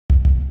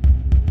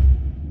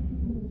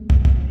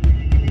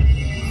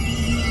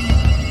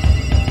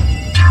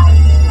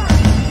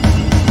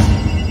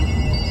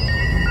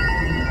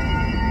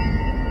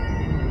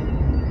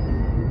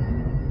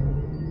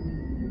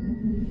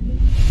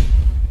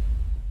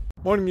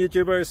Morning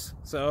YouTubers.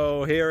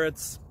 So here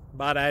it's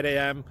about 8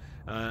 a.m.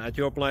 At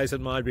your place it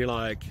might be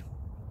like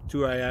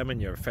 2 a.m.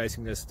 and you're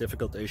facing this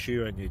difficult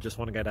issue and you just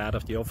want to get out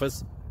of the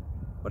office.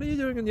 What are you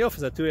doing in the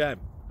office at 2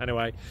 a.m.?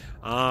 Anyway,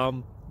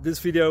 this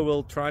video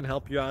will try and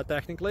help you out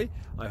technically.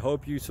 I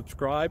hope you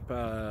subscribe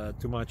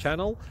to my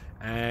channel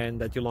and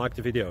that you like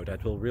the video.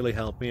 That will really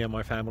help me and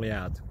my family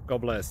out.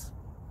 God bless.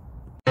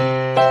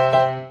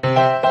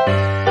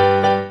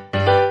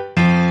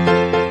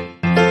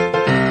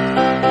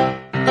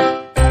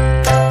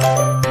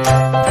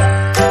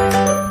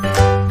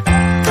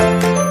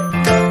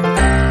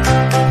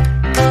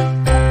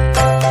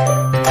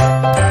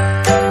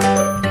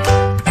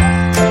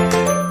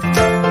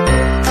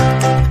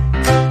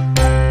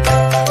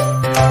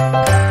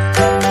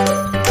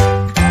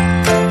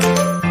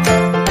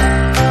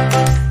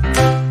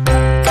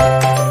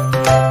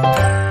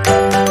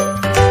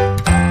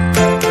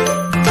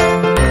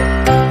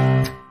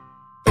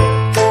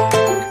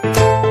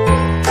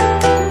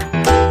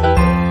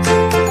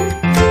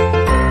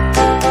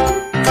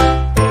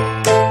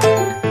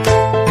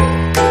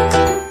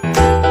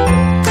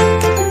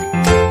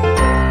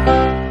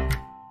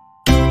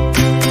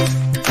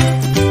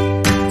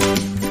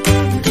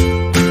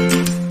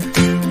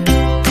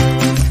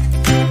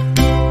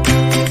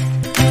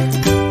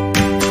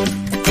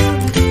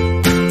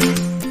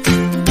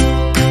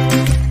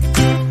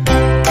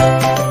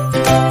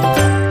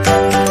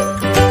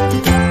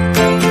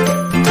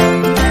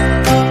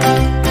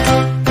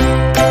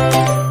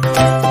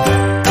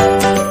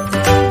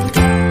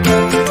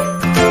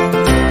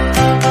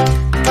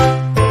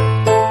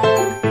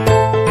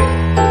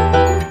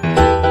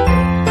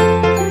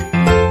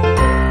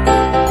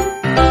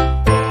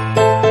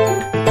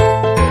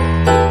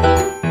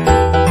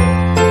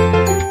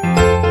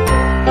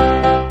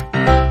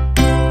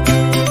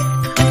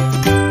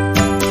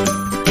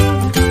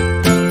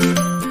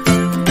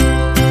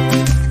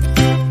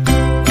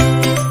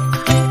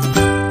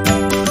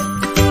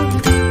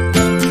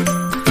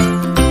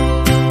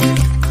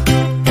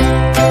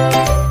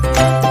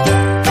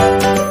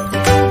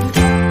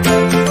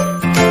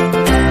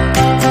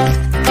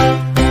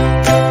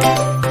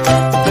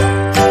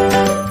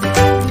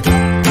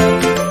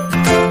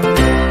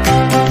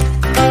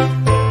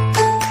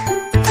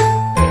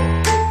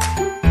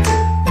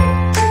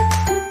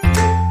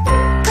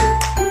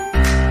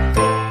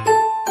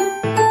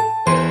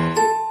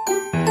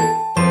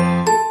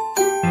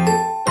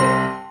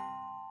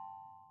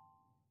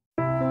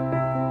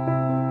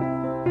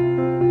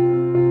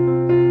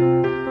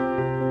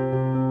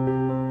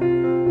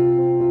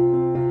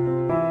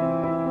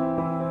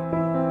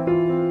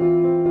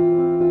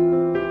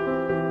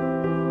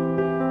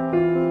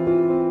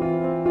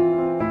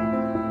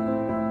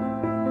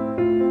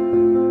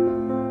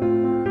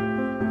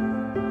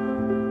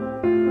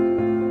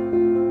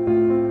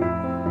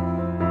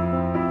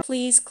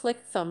 Please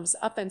click thumbs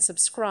up and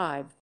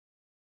subscribe.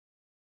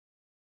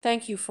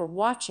 Thank you for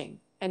watching,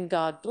 and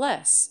God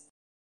bless.